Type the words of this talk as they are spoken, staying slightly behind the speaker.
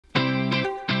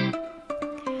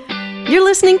You're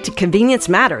listening to Convenience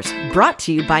Matters, brought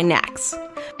to you by NACS.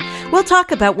 We'll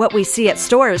talk about what we see at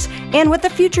stores and what the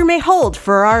future may hold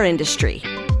for our industry.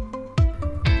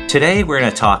 Today, we're going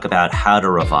to talk about how to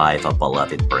revive a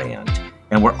beloved brand.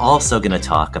 And we're also going to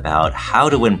talk about how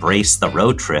to embrace the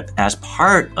road trip as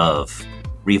part of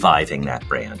reviving that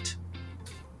brand.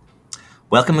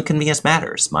 Welcome to Convenience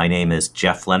Matters. My name is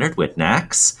Jeff Lenard with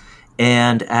NACS.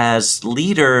 And as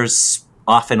leaders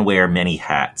often wear many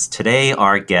hats, today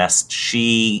our guest,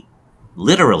 she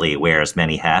literally wears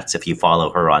many hats if you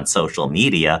follow her on social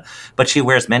media, but she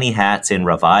wears many hats in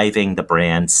reviving the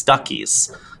brand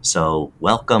Stuckey's. So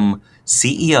welcome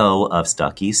CEO of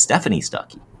Stuckey's, Stephanie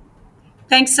Stuckey.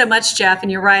 Thanks so much, Jeff.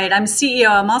 And you're right. I'm CEO.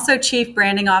 I'm also Chief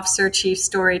Branding Officer, Chief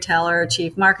Storyteller,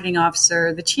 Chief Marketing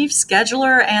Officer, the Chief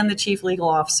Scheduler, and the Chief Legal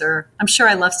Officer. I'm sure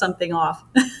I left something off.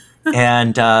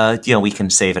 And, we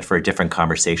can save it for a different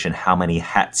conversation, how many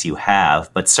hats you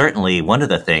have. But certainly one of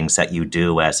the things that you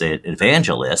do as an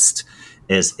evangelist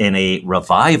is, in a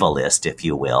revivalist, if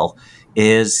you will,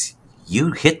 is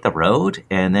you hit the road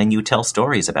and then you tell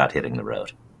stories about hitting the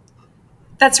road.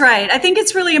 That's right. I think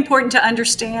it's really important to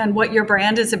understand what your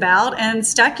brand is about. And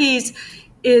Stuckey's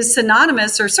is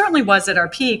synonymous, or certainly was at our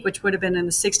peak, which would have been in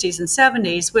the 60s and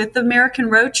 70s, with the American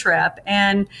road trip,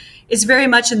 and is very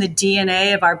much in the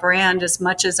DNA of our brand as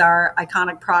much as our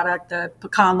iconic product, the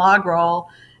pecan log roll,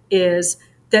 is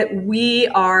that we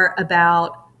are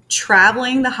about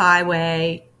traveling the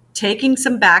highway, taking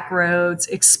some back roads,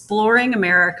 exploring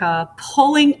America,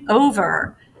 pulling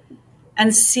over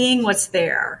and seeing what's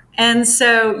there. And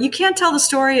so you can't tell the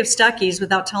story of Stuckey's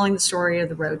without telling the story of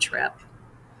the road trip.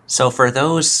 So for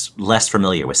those less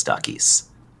familiar with Stuckey's,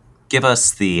 give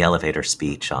us the elevator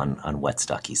speech on what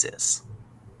Stuckey's is.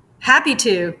 Happy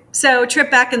to. So trip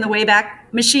back in the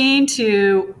Wayback Machine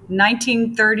to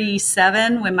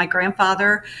 1937 when my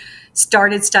grandfather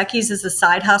started Stuckey's as a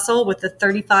side hustle with a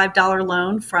 $35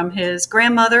 loan from his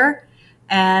grandmother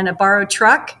and a borrowed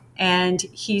truck. And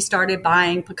he started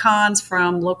buying pecans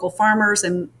from local farmers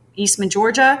in Eastman,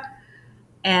 Georgia,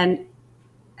 and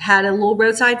had a little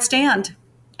roadside stand.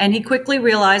 And he quickly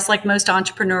realized, like most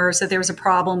entrepreneurs, that there was a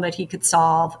problem that he could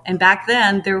solve. And back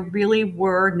then, there really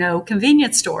were no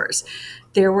convenience stores.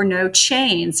 There were no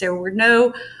chains. There were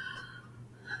no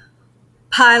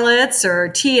Pilots or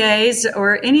TAs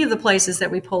or any of the places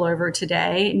that we pull over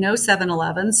today, no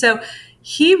 7-Eleven. So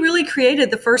he really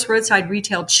created the first roadside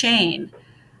retail chain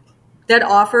that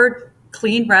offered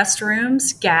clean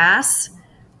restrooms, gas,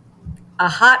 a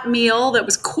hot meal that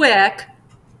was quick,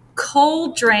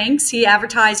 cold drinks. He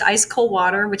advertised ice cold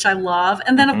water, which I love.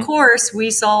 And then, of course, we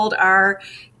sold our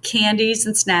candies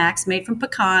and snacks made from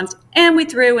pecans. And we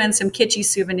threw in some kitschy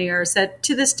souvenirs that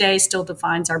to this day still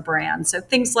defines our brand. So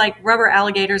things like rubber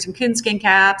alligators and coonskin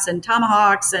caps and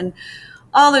tomahawks and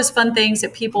all those fun things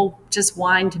that people just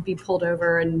whine to be pulled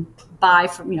over and buy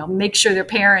from, make sure their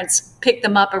parents pick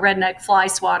them up a redneck fly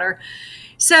swatter.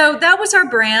 So that was our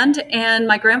brand, and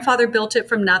my grandfather built it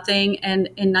from nothing. And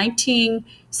in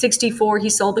 1964,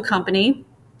 he sold the company.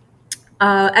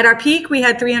 At our peak, we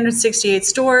had 368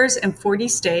 stores in 40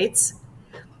 states,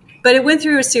 but it went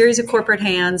through a series of corporate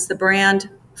hands. The brand,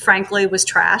 frankly, was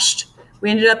trashed. We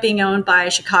ended up being owned by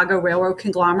a Chicago railroad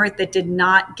conglomerate that did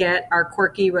not get our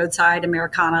quirky roadside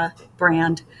Americana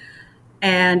brand,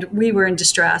 and we were in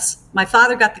distress. My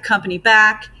father got the company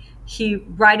back. He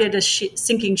righted a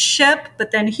sinking ship,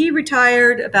 but then he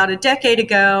retired about a decade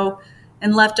ago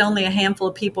and left only a handful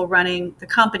of people running the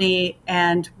company.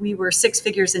 And we were 6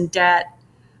 figures in debt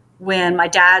when my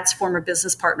dad's former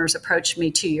business partners approached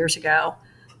me 2 years ago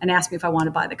and asked me if I wanted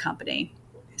to buy the company.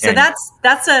 So and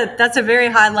that's a very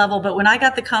high level. But when I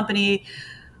got the company,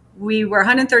 we were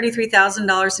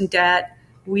 $133,000 in debt.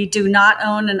 We do not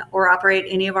own or operate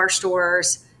any of our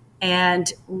stores.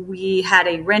 And we had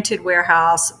a rented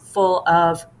warehouse full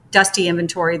of dusty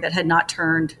inventory that had not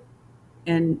turned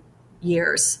in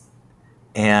years.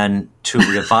 And to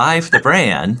revive the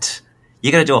brand,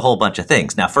 you got to do a whole bunch of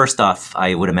things. Now, first off,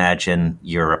 I would imagine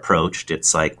you're approached.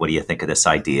 It's like, what do you think of this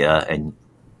idea? And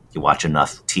you watch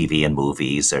enough TV and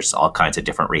movies. There's all kinds of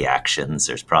different reactions.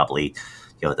 There's probably,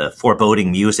 the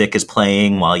foreboding music is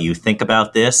playing while you think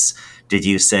about this. Did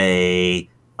you say,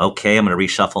 okay, I'm going to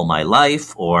reshuffle my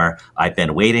life, or I've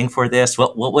been waiting for this?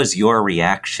 What was your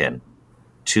reaction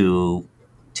to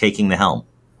taking the helm?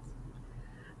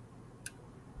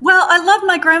 Well, I love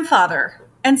my grandfather.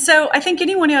 And so I think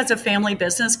anyone who has a family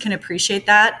business can appreciate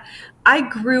that. I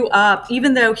grew up,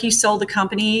 even though he sold the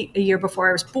company a year before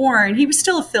I was born, he was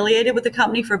still affiliated with the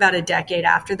company for about a decade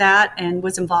after that and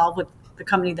was involved with the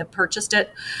company that purchased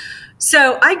it.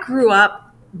 So I grew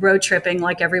up road tripping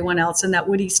like everyone else in that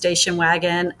Woody station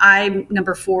wagon. I'm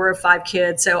number 4 of 5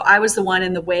 kids. So I was the one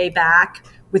in the way back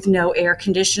with no air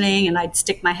conditioning, and I'd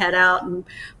stick my head out and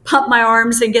pump my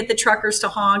arms and get the truckers to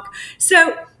honk.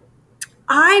 So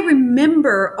I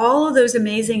remember all of those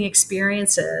amazing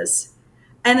experiences.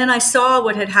 And then I saw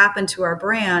what had happened to our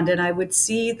brand, and I would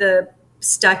see the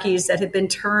Stuckeys that had been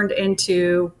turned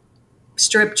into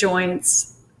strip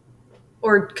joints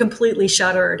or completely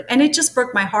shuttered. And it just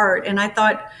broke my heart. And I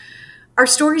thought, our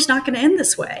story's not going to end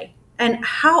this way. And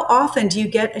how often do you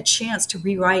get a chance to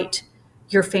rewrite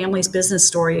your family's business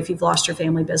story if you've lost your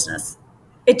family business?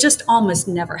 It just almost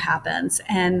never happens.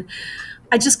 And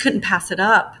I just couldn't pass it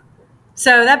up.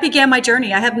 So that began my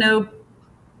journey. I have no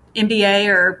MBA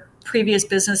or previous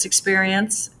business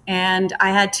experience, and I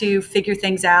had to figure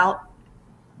things out.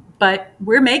 But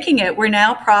we're making it. We're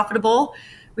now profitable.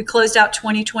 We closed out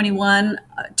 2021,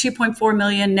 2.4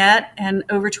 million net and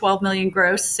over 12 million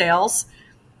gross sales.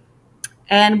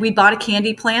 And we bought a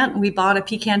candy plant. We bought a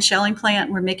pecan shelling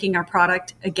plant. We're making our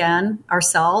product again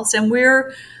ourselves. And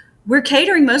we're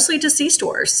catering mostly to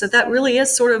C-stores. So that really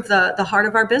is sort of the heart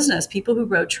of our business, people who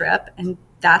road trip, and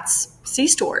that's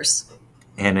C-stores.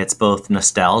 And it's both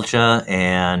nostalgia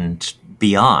and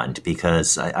beyond,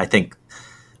 because I think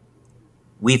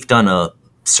we've done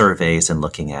surveys and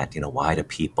looking at, why do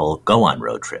people go on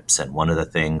road trips? And one of the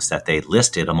things that they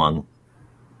listed among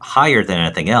higher than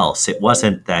anything else, it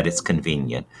wasn't that it's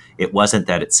convenient. It wasn't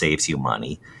that it saves you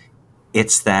money.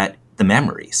 It's that the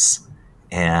memories.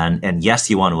 And yes,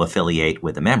 you want to affiliate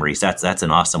with the memories. That's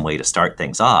an awesome way to start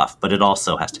things off, but it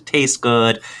also has to taste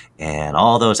good and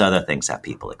all those other things that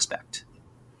people expect.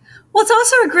 Well, it's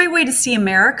also a great way to see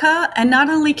America and not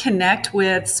only connect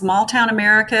with small town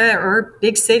America or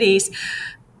big cities,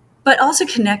 but also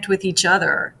connect with each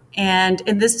other. And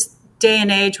in this day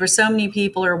and age where so many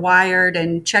people are wired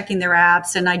and checking their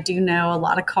apps, and I do know a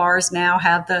lot of cars now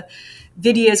have the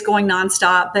videos going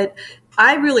nonstop, but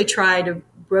I really try to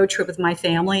road trip with my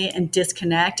family and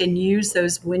disconnect and use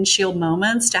those windshield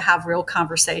moments to have real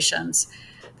conversations.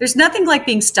 There's nothing like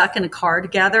being stuck in a car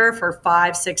together for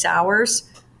 5-6 hours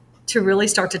to really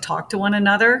start to talk to one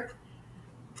another.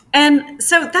 And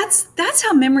so that's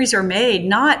how memories are made,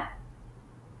 not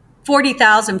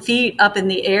 40,000 feet up in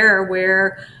the air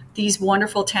where these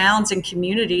wonderful towns and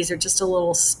communities are just a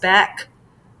little speck.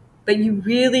 But you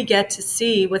really get to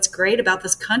see what's great about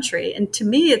this country. And to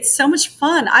me, it's so much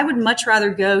fun. I would much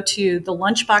rather go to the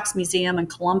Lunchbox Museum in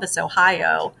Columbus,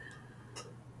 Ohio,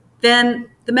 than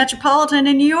the Metropolitan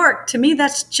in New York. To me,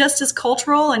 that's just as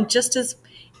cultural and just as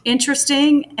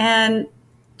interesting and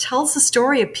tells the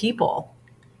story of people.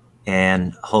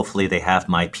 And hopefully they have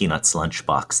my Peanuts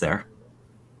lunchbox there.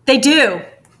 They do.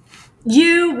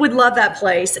 You would love that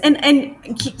place. And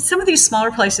some of these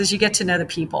smaller places, you get to know the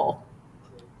people.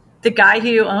 The guy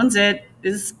who owns it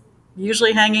is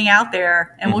usually hanging out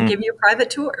there and will give you a private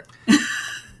tour.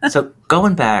 So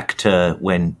going back to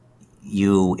when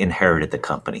you inherited the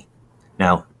company,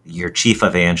 now you're chief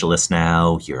evangelist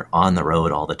now, you're on the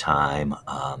road all the time,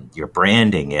 you're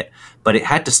branding it, but it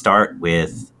had to start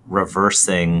with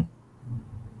reversing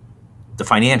the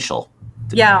financial,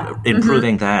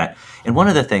 improving that. And one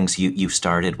of the things you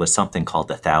started was something called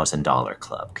the $1,000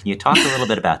 Club. Can you talk a little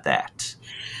bit about that?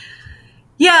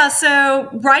 Yeah, so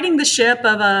riding the ship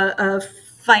of a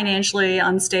financially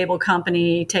unstable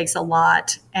company takes a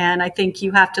lot. And I think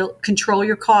you have to control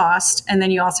your cost, and then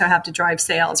you also have to drive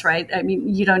sales, right? I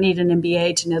mean, you don't need an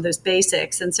MBA to know those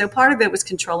basics. And so part of it was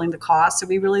controlling the cost. So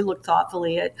we really looked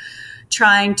thoughtfully at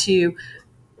trying to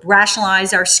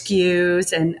rationalize our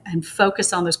SKUs and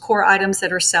focus on those core items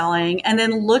that are selling, and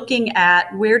then looking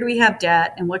at where do we have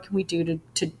debt and what can we do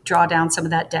to draw down some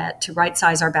of that debt to right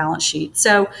size our balance sheet.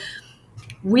 So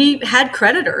we had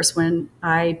creditors when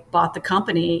I bought the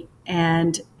company.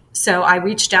 And so I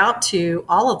reached out to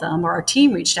all of them, or our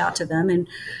team reached out to them.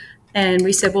 And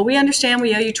we said, well, we understand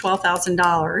we owe you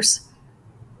 $12,000.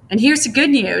 And here's the good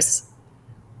news.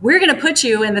 We're going to put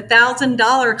you in the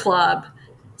 $1,000 club.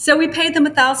 So we paid them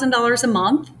 $1,000 a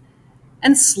month.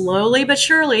 And slowly but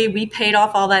surely, we paid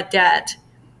off all that debt.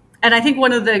 And I think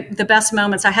one of the best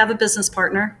moments, I have a business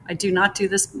partner. I do not do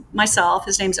this myself.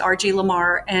 His name's R.G.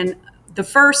 Lamar. And the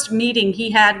first meeting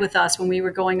he had with us when we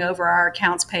were going over our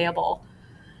accounts payable,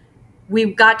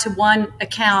 we got to one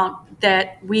account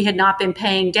that we had not been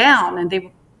paying down,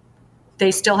 and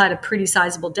they still had a pretty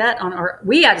sizable debt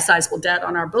we had a sizable debt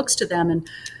on our books to them. And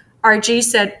RG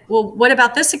said, well, what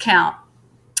about this account?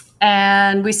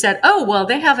 And we said, oh, well,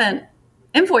 they haven't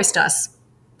invoiced us,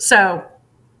 so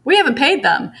we haven't paid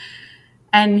them.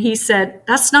 And he said,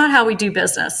 that's not how we do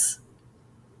business.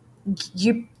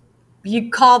 you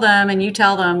call them and you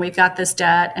tell them we've got this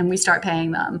debt and we start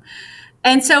paying them.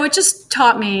 And so it just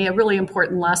taught me a really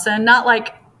important lesson. Not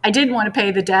like I didn't want to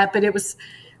pay the debt, but it was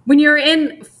when you're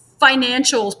in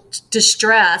financial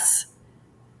distress,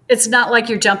 it's not like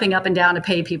you're jumping up and down to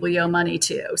pay people you owe money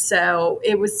to. So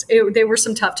there were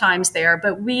some tough times there,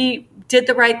 but we did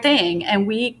the right thing and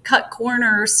we cut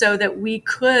corners so that we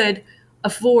could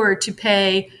afford to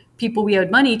pay people we owed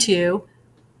money to.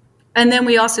 And then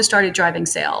we also started driving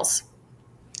sales.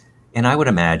 And I would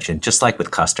imagine, just like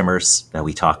with customers, now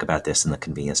we talk about this in the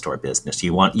convenience store business,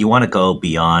 you want to go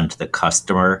beyond the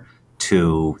customer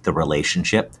to the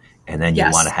relationship, and then you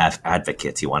want to have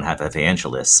advocates, you want to have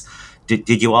evangelists.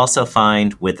 Did you also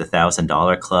find with the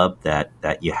 $1,000 Club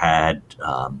that you had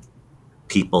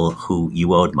people who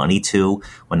you owed money to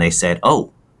when they said,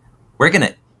 "Oh,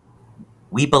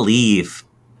 we believe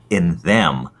in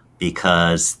them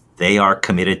because they are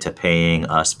committed to paying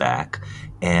us back"?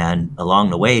 And along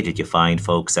the way, did you find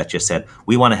folks that just said,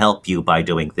 "We want to help you by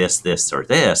doing this, this, or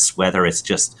this," whether it's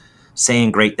just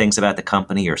saying great things about the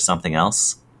company or something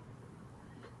else?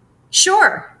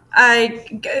 Sure.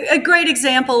 A great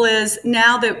example is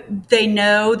now that they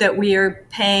know that we are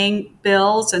paying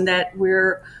bills and that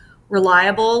we're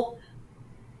reliable,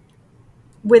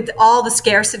 with all the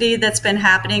scarcity that's been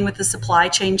happening with the supply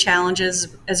chain challenges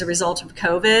as a result of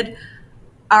COVID,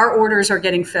 our orders are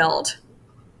getting filled.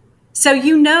 So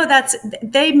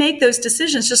they make those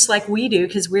decisions just like we do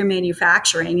because we're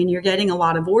manufacturing and you're getting a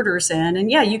lot of orders in.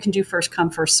 And yeah, you can do first come,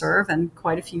 first serve, and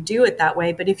quite a few do it that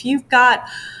way. But if you've got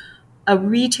a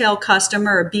retail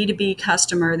customer, a B2B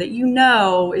customer that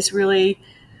is really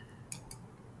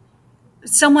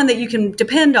someone that you can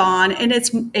depend on, and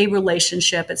it's a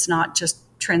relationship, it's not just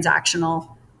transactional,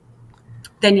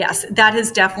 then yes, that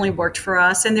has definitely worked for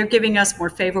us. And they're giving us more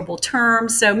favorable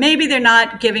terms. So maybe they're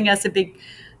not giving us a big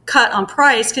cut on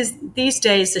price because these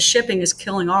days the shipping is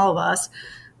killing all of us,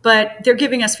 but they're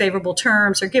giving us favorable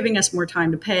terms. They're giving us more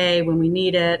time to pay when we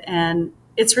need it. And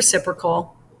it's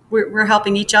reciprocal. We're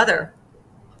helping each other.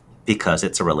 Because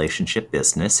it's a relationship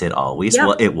business. It always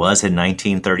it was in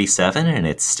 1937 and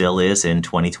it still is in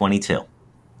 2022.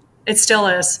 It still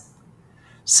is.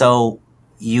 So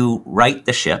you right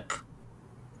the ship,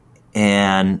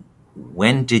 and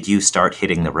when did you start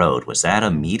hitting the road? Was that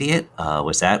immediate?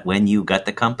 Was that when you got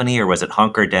the company, or was it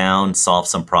hunker down, solve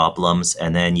some problems,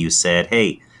 and then you said,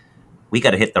 "Hey, we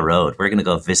got to hit the road. We're going to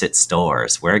go visit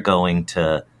stores. We're going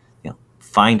to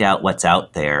find out what's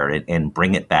out there and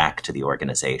bring it back to the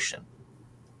organization"?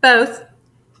 Both.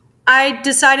 I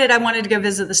decided I wanted to go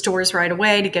visit the stores right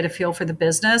away to get a feel for the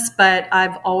business, but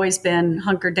I've always been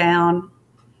hunkered down.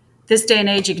 This day and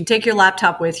age, you can take your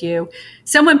laptop with you.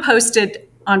 Someone posted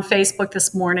on Facebook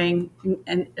this morning,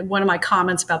 and one of my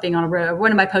posts about being on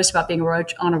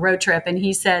a road trip, and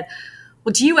he said,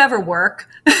 "Well, do you ever work?"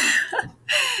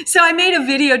 So I made a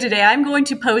video today. I'm going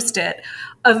to post it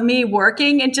of me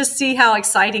working and just see how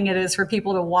exciting it is for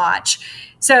people to watch.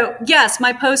 So yes,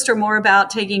 my posts are more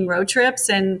about taking road trips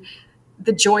and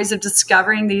the joys of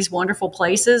discovering these wonderful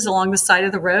places along the side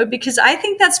of the road, because I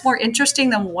think that's more interesting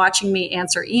than watching me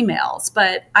answer emails,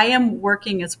 but I am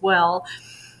working as well.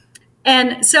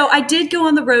 And so I did go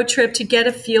on the road trip to get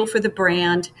a feel for the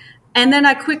brand. And then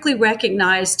I quickly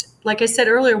recognized, like I said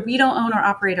earlier, we don't own or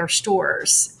operate our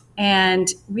stores. And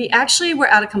we actually were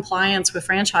out of compliance with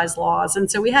franchise laws.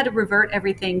 And so we had to revert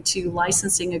everything to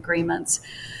licensing agreements.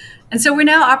 And so we're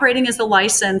now operating as a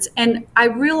license. And I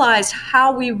realized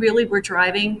how we really were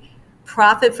driving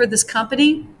profit for this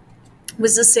company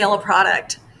was the sale of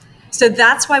product. So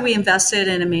that's why we invested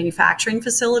in a manufacturing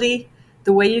facility.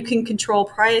 The way you can control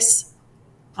price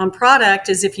on product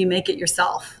is if you make it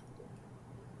yourself.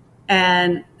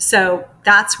 And so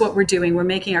that's what we're doing. We're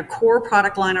making our core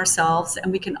product line ourselves,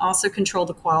 and we can also control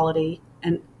the quality.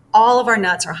 And all of our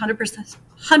nuts are 100%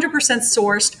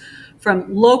 sourced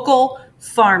from local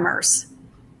farmers.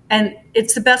 And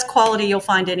it's the best quality you'll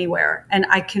find anywhere. And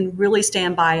I can really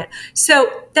stand by it.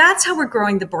 So that's how we're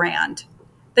growing the brand.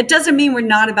 That doesn't mean we're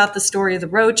not about the story of the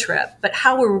road trip, but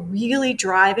how we're really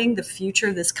driving the future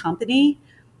of this company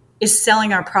is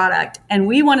selling our product. And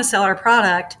we want to sell our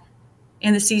product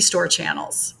in the C-store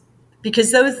channels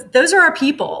because those are our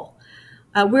people.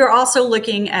 We're also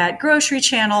looking at grocery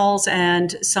channels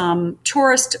and some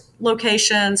tourist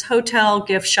locations, hotel,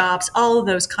 gift shops, all of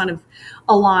those kind of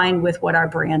align with what our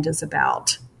brand is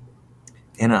about.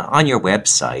 And on your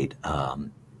website, a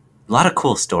lot of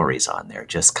cool stories on there,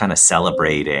 just kind of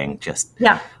celebrating,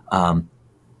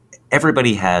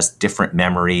 everybody has different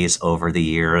memories over the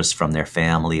years from their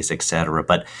families, etc.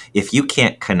 But if you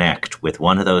can't connect with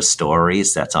one of those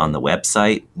stories that's on the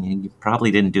website, you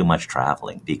probably didn't do much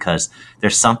traveling, because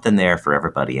there's something there for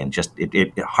everybody. And just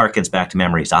it harkens back to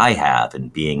memories I have,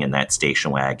 and being in that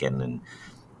station wagon and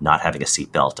not having a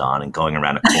seatbelt on and going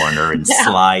around a corner and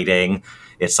sliding.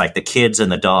 It's like the kids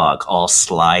and the dog all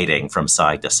sliding from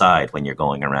side to side when you're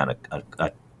going around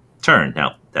a turn.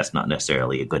 Now, that's not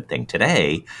necessarily a good thing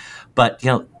today, but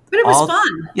but it was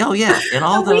fun. Oh yeah, and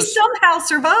all those. We somehow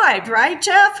survived, right,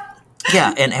 Jeff?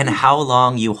 Yeah, and how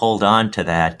long you hold on to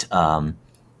that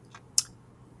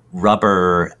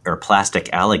rubber or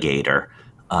plastic alligator.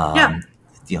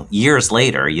 Years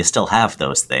later, you still have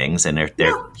those things, and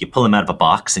you pull them out of a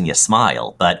box and you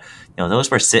smile. But those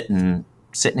were sitting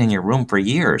in your room for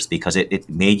years, because it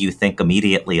made you think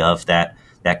immediately of that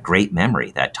great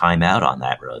memory, that time out on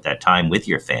that road, that time with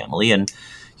your family. And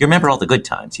you remember all the good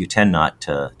times. You tend not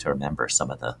to remember some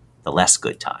of the less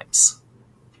good times.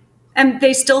 And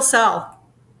they still sell.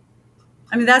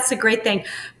 I mean, that's the great thing.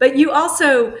 But you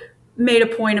also made a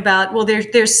point about, well,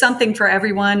 there's something for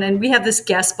everyone. And we have this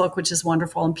guest book, which is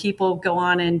wonderful. And people go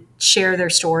on and share their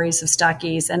stories of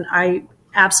Stuckeys. And I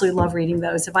absolutely love reading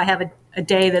those. If I have a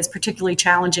day that's particularly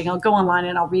challenging, I'll go online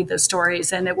and I'll read those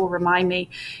stories, and it will remind me,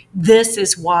 this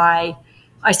is why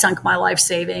I sunk my life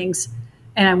savings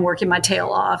and I'm working my tail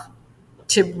off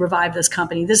to revive this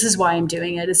company. This is why I'm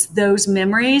doing it. It's those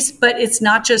memories, but it's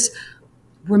not just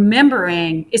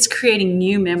remembering, it's creating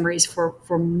new memories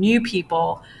for new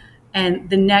people and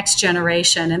the next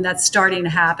generation. And that's starting to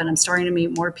happen. I'm starting to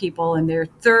meet more people in their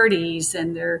 30s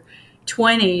and their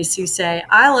 20s who say,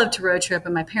 I love to road trip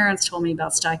and my parents told me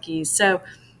about Stuckey's. So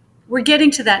we're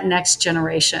getting to that next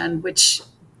generation, which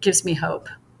gives me hope.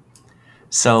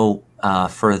 So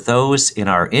for those in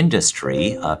our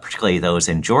industry, particularly those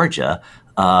in Georgia,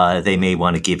 they may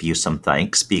want to give you some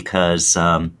thanks, because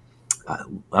I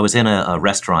was in a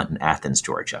restaurant in Athens,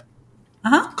 Georgia,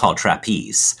 called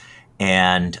Trapeze.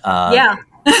 And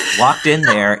walked in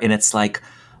there, and it's like,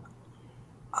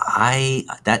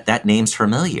 that name's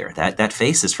familiar. That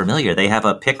face is familiar. They have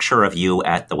a picture of you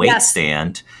at the wait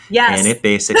stand. Yes. And it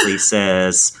basically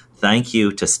says, thank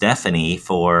you to Stephanie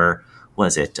for,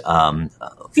 was it?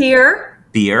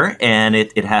 Beer. And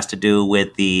it has to do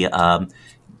with the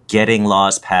getting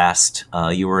laws passed.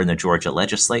 You were in the Georgia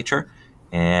legislature,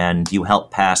 and you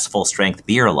helped pass full-strength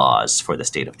beer laws for the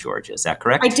state of Georgia. Is that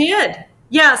correct? I did.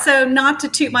 Yeah. So not to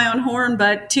toot my own horn,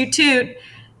 but toot.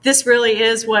 This really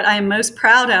is what I'm most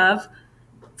proud of.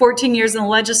 14 years in the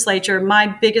legislature, my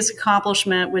biggest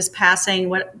accomplishment was passing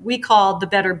what we called the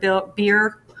Better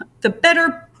Beer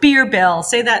Bill.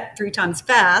 Say that 3 times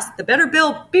fast. The Better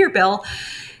Beer Bill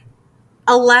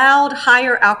allowed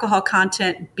higher alcohol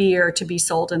content beer to be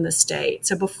sold in the state.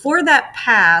 So before that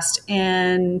passed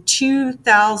in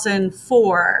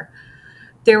 2004,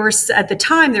 there were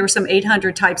some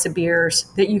 800 types of beers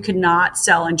that you could not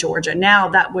sell in Georgia. Now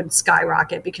that would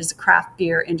skyrocket, because the craft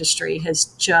beer industry has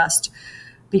just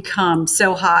become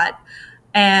so hot.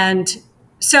 And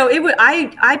so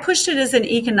I pushed it as an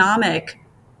economic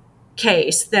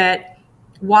case, that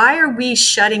why are we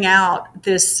shutting out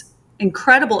this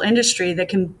incredible industry that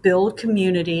can build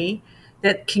community,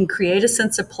 that can create a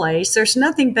sense of place? There's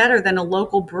nothing better than a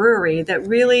local brewery that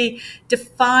really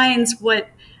defines what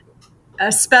a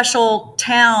special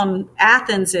town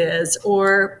Athens is,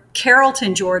 or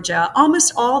Carrollton, Georgia.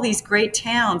 Almost all these great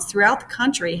towns throughout the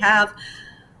country have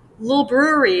little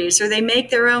breweries, or they make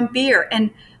their own beer.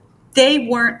 And they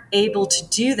weren't able to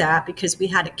do that because we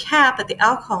had a cap at the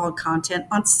alcohol content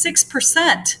on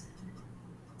 6%.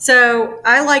 So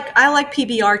I like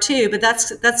PBR too, but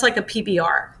that's like a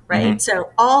PBR, right? Mm-hmm.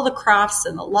 So all the crafts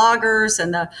and the lagers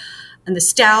and the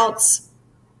stouts,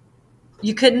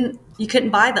 you couldn't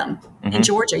buy them in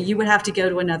Georgia. You would have to go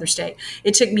to another state.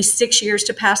 It took me 6 years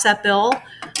to pass that bill.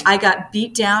 I got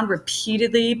beat down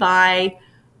repeatedly by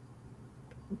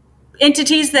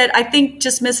entities that I think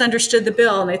just misunderstood the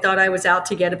bill, and they thought I was out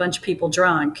to get a bunch of people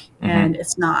drunk. And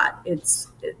it's not.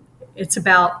 It's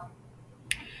about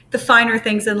the finer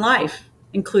things in life,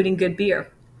 including good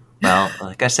beer. Well,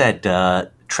 like I said,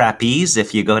 Trapeze,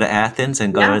 if you go to Athens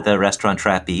and go to the restaurant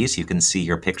Trapeze, you can see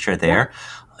your picture there.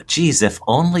 Geez, if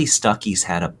only Stuckey's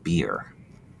had a beer.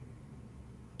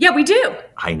 Yeah, we do.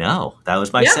 I know. That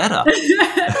was my setup.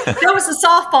 That was a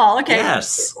softball. Okay.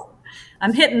 Yes.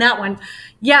 I'm hitting that one.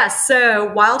 Yes.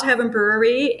 So Wild Heaven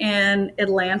Brewery in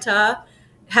Atlanta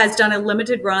has done a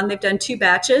limited run. They've done 2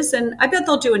 batches, and I bet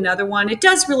they'll do another one. It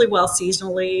does really well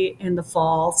seasonally in the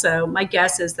fall. So my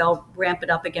guess is they'll ramp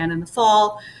it up again in the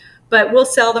fall. But we'll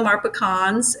sell them our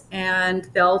pecans, and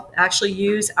they'll actually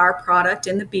use our product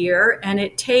in the beer, and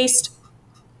it tastes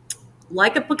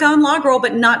like a pecan log roll,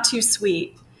 but not too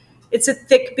sweet. It's a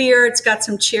thick beer. It's got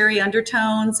some cherry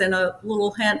undertones and a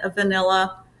little hint of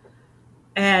vanilla.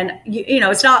 And, you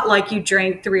know, it's not like you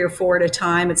drink 3 or 4 at a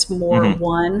time. It's more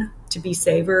one to be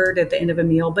savored at the end of a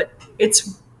meal. But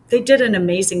they did an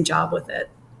amazing job with it.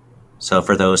 So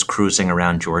for those cruising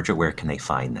around Georgia, where can they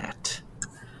find that?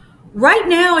 Right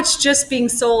now, it's just being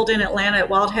sold in Atlanta at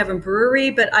Wild Heaven Brewery,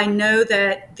 but I know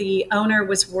that the owner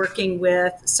was working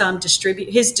with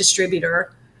his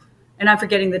distributor, and I'm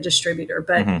forgetting the distributor,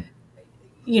 but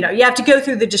you know, you have to go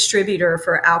through the distributor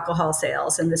for alcohol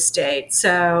sales in the state.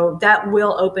 So that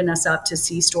will open us up to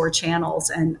C-store channels,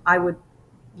 and I would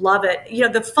love it. You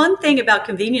know, the fun thing about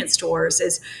convenience stores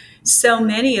is so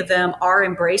many of them are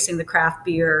embracing the craft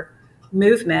beer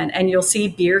movement, and you'll see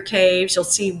beer caves, you'll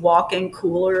see walk-in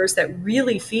coolers that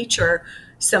really feature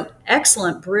some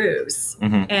excellent brews.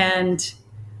 And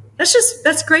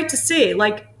that's great to see.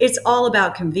 Like, it's all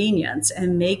about convenience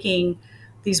and making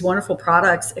these wonderful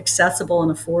products accessible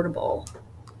and affordable.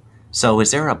 So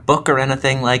is there a book or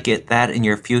anything like that in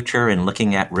your future, and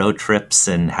looking at road trips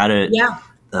and how to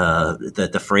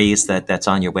the phrase that's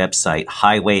on your website,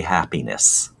 highway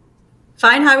happiness?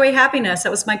 Find highway happiness. That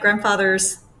was my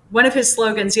grandfather's one of his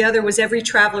slogans. The other was every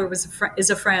traveler is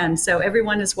a friend. So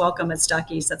everyone is welcome at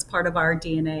Stuckey's. That's part of our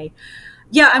DNA.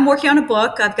 Yeah, I'm working on a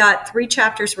book. I've got 3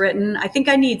 chapters written. I think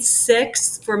I need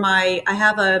 6 for I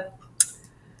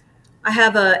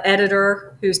have a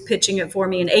editor who's pitching it for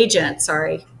me, an agent,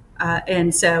 sorry.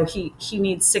 And so he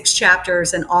needs 6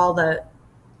 chapters and all the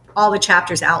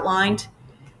chapters outlined.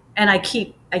 And I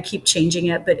keep changing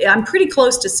it, but I'm pretty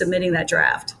close to submitting that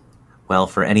draft. Well,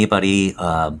 for anybody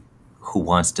who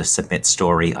wants to submit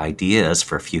story ideas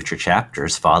for future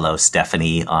chapters, follow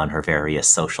Stephanie on her various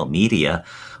social media.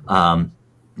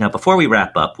 Now, before we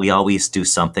wrap up, we always do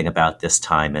something about this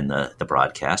time in the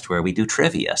broadcast where we do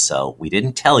trivia. So we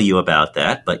didn't tell you about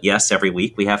that, but yes, every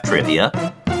week we have trivia.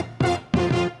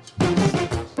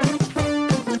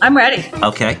 I'm ready.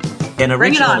 Okay. And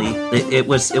originally, it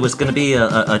was going to be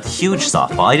a huge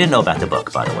softball. I didn't know about the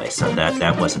book, by the way, so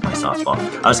that wasn't my softball.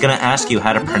 I was going to ask you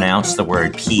how to pronounce the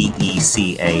word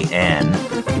pecan,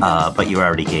 but you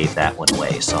already gave that one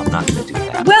away, so I'm not going to do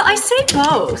that. Well, I say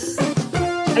both.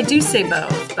 I do say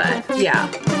both, but yeah.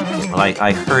 Well,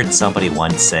 I heard somebody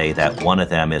once say that one of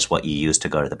them is what you use to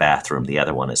go to the bathroom, the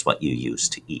other one is what you use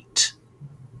to eat.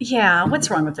 Yeah,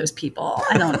 what's wrong with those people?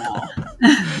 I don't know.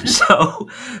 So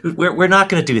we're not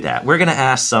going to do that. We're going to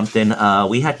ask something.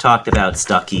 We had talked about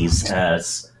Stuckey's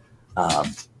as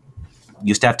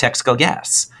used to have Texaco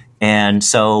gas. And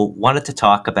so wanted to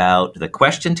talk about the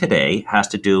question today has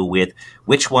to do with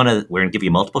we're going to give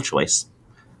you multiple choice.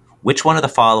 Which one of the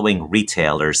following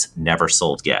retailers never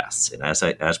sold gas? And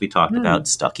as we talked about,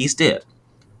 Stuckey's did.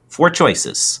 4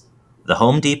 choices: the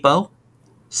Home Depot,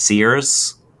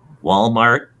 Sears,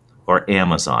 Walmart, or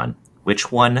Amazon.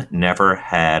 Which one never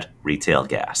had retail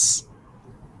gas?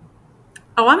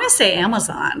 Oh, I'm going to say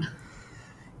Amazon.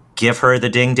 Give her the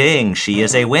ding ding. She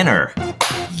is a winner.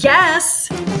 Yes.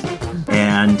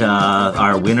 And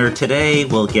our winner today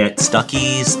will get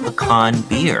Stuckey's Pecan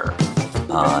Beer.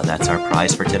 That's our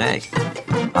prize for today.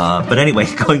 But anyway,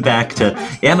 going back to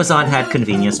Amazon had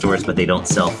convenience stores, but they don't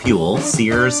sell fuel.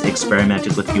 Sears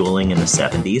experimented with fueling in the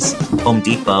 70s. Home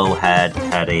Depot had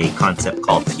a concept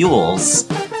called Fuels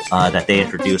that they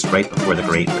introduced right before the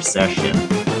Great Recession.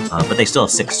 But they still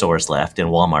have 6 stores left, and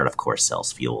Walmart, of course,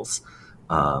 sells fuels.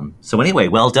 So anyway,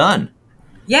 well done.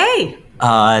 Yay!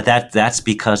 That's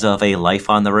because of a life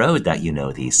on the road that you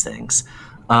know these things.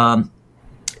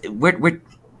 We're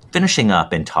finishing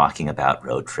up and talking about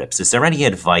road trips. Is there any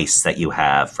advice that you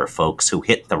have for folks who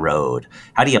hit the road?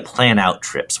 How do you plan out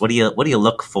trips? What do you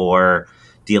look for?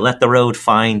 Do you let the road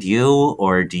find you,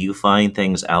 or do you find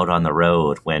things out on the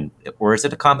road or is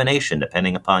it a combination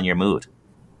depending upon your mood?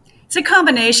 It's a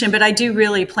combination, but I do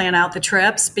really plan out the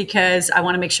trips because I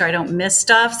want to make sure I don't miss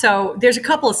stuff. So there's a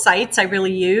couple of sites I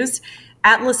really use.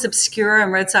 Atlas Obscura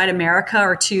and Roadside America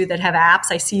are 2 that have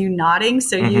apps. I see you nodding,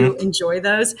 so you enjoy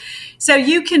those. So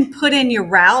you can put in your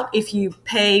route if you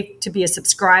pay to be a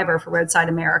subscriber for Roadside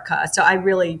America. So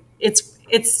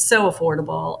it's so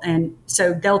affordable. And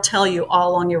so they'll tell you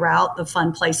all on your route the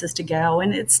fun places to go.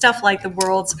 And it's stuff like the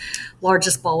world's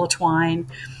largest ball of twine.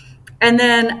 And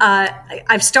then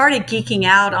I've started geeking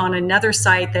out on another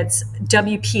site that's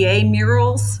WPA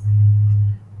Murals.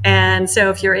 And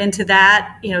so if you're into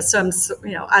that,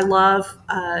 I love,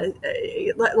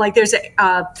 like there's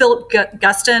a Philip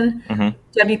Guston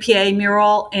WPA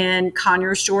mural in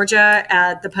Conyers, Georgia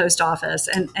at the post office.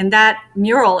 And that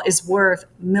mural is worth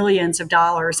millions of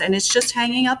dollars. And it's just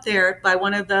hanging up there by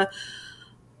one of the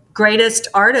greatest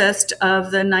artists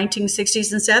of the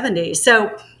 1960s and 70s.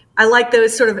 So I like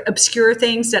those sort of obscure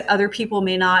things that other people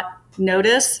may not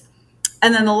notice.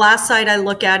 And then the last site I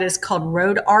look at is called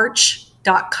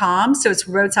roadarch.com. So it's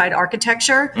roadside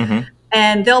architecture.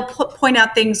 And they'll point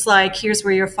out things like, here's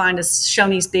where you'll find a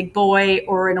Shoney's Big Boy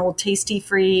or an old Tasty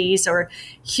Freeze, or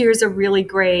here's a really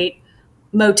great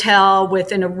motel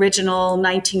with an original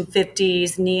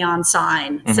 1950s neon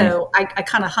sign. So I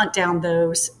kind of hunt down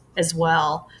those as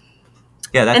well.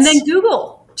 Yeah, and then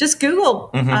just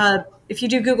Google. If you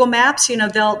do Google Maps,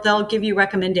 they'll give you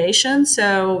recommendations.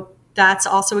 So that's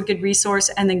also a good resource.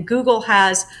 And then Google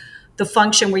has the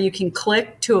function where you can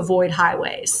click to avoid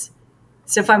highways.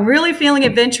 So if I'm really feeling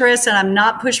adventurous and I'm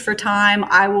not pushed for time,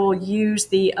 I will use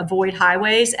the avoid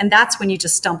highways. And that's when you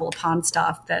just stumble upon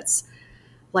stuff that's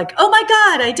like, oh my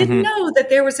God, I didn't know that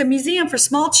there was a museum for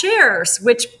small chairs,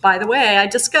 which, by the way, I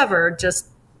discovered just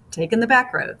taking the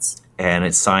back roads. And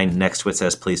it's signed next to it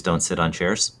says, please don't sit on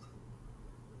chairs.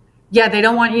 Yeah, they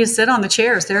don't want you to sit on the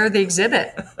chairs. They're the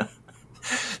exhibit.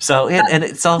 So, and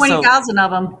it's also 20,000 of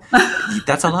them.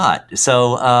 That's a lot.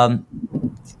 So,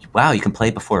 wow, you can play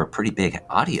before a pretty big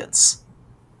audience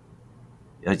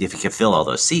if you can fill all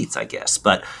those seats, I guess.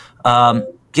 But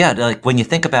yeah, like when you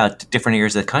think about different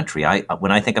areas of the country,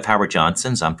 when I think of Howard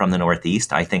Johnson's, I'm from the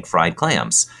Northeast. I think fried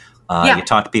clams. You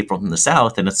talk to people from the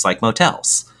South, and it's like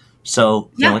motels. So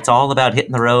it's all about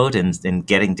hitting the road and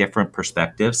getting different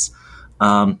perspectives.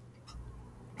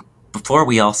 Before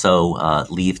we also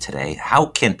leave today, how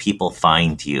can people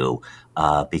find you?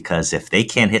 Because if they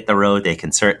can't hit the road, they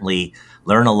can certainly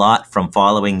learn a lot from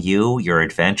following you, your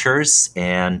adventures,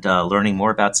 and learning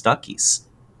more about Stuckey's.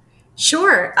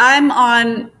 Sure. I'm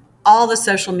on all the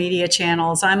social media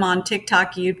channels. I'm on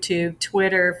TikTok, YouTube,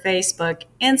 Twitter, Facebook,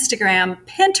 Instagram,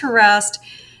 Pinterest,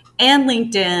 and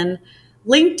LinkedIn.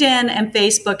 LinkedIn and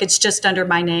Facebook, it's just under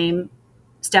my name,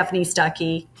 Stephanie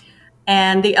Stuckey.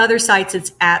 And the other sites,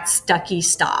 it's at Stuckey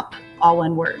Stop, all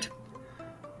one word.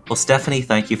 Well, Stephanie,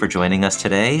 thank you for joining us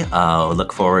today.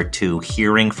 Look forward to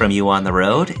hearing from you on the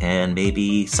road, and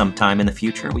maybe sometime in the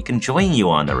future we can join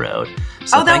you on the road.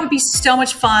 So that would be so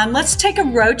much fun. Let's take a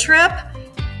road trip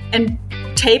and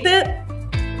tape it,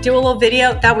 do a little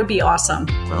video. That would be awesome.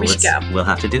 Well, we should go. We'll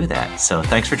have to do that. So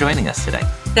thanks for joining us today.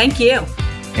 Thank you.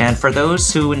 And for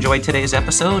those who enjoyed today's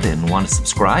episode and want to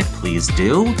subscribe, please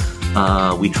do.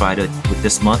 We try to, with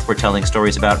this month, we're telling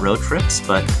stories about road trips,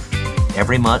 but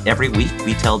every week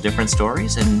we tell different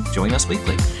stories, and join us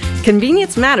weekly.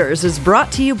 Convenience Matters is brought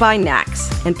to you by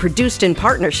NACS and produced in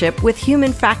partnership with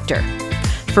Human Factor.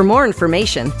 For more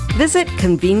information, visit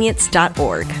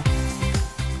convenience.org.